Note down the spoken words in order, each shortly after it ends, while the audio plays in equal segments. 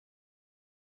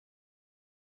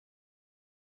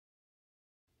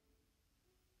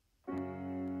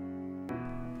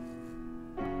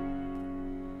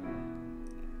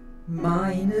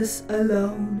Minus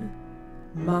alone,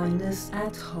 Minus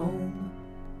at home,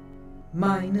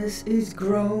 Minus is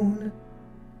grown,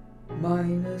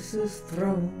 Minus's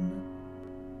throne,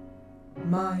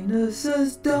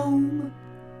 Minus's dome,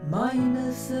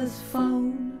 Minus's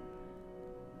phone,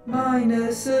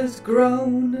 Minus's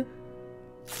groan,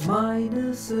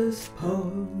 Minus's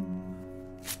poem.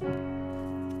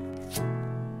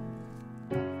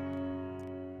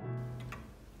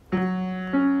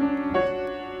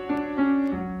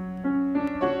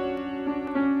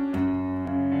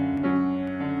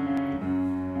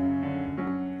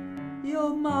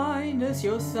 Your Minus,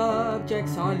 your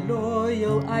subjects are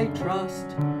loyal, I trust.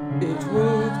 It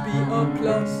would be a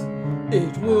plus,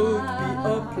 it would be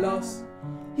a plus.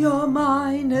 Your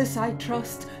Minus, I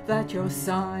trust that your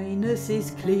sinus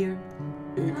is clear.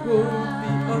 It would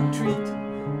be a treat,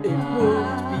 it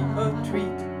would be a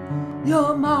treat.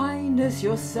 Your Minus,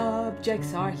 your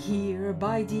subjects are here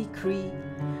by decree.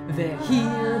 They're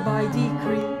here by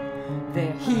decree,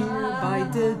 they're here by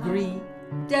degree.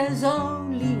 There's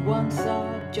only one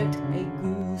subject, a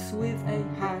goose with a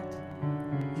hat.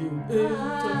 You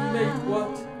intimate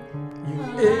what? You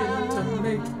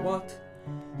intimate what?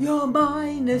 Your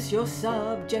Minus, your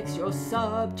subjects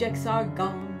are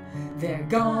gone. They're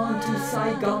gone to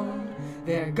Saigon,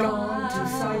 they're gone to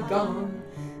Saigon.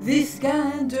 This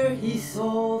gander, he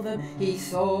saw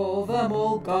them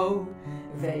all go.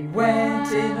 They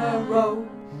went in a row,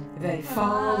 they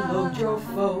followed your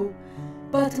foe.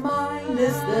 But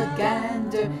Minus the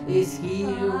gander is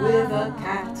here with a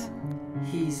cat.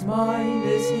 He's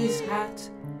Minus his hat,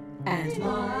 and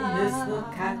Minus the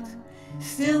cat.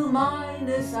 Still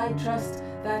Minus, I trust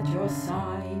that your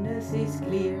sinus is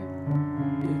clear.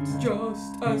 It's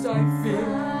just as I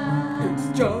feel,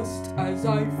 it's just as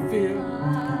I feel.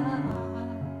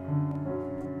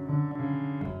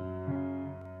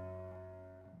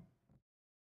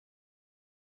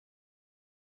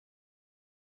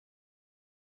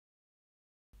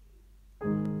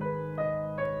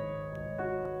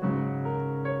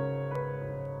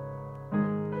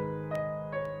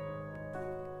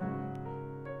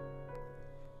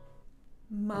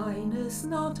 Minus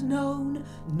not known,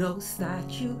 no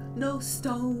statue, no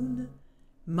stone.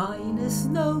 Minus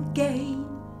no gain,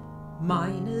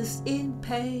 Minus in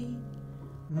pain.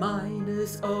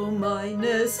 Minus, oh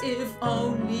Minus, if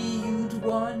only you'd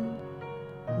won.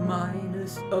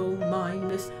 Minus, oh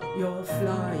Minus, your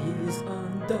fly is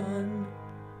undone.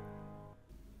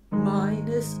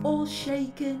 Minus all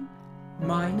shaken,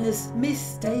 Minus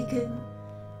mistaken,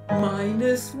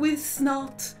 Minus with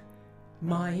snot,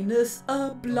 Minus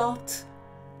a blot,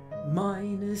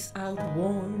 Minus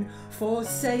outworn,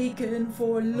 forsaken,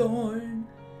 forlorn,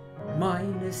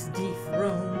 Minus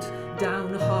dethroned,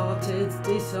 downhearted,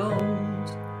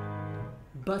 disowned.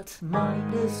 But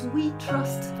Minus, we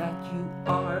trust that you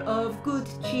are of good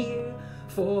cheer,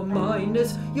 for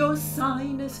Minus, your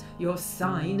sinus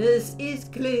is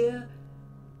clear.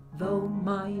 Though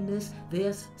Minus,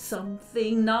 there's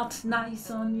something not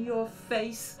nice on your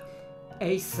face,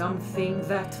 a something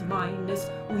that Minus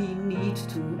we need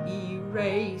to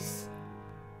erase.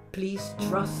 Please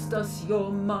trust us,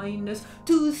 your Minus,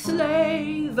 to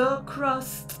slay the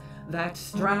crust that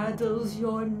straddles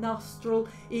your nostril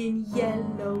in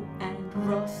yellow and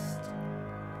rust.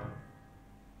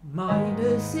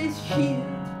 Minus is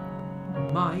sheared,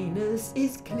 Minus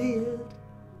is cleared,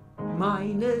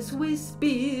 Minus with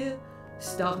spear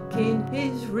stuck in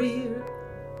his rear.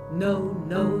 No,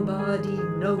 nobody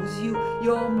knows you,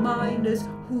 your Minus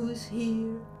who's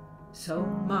here. So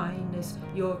Minus,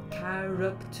 your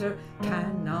character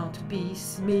cannot be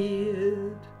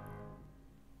smeared.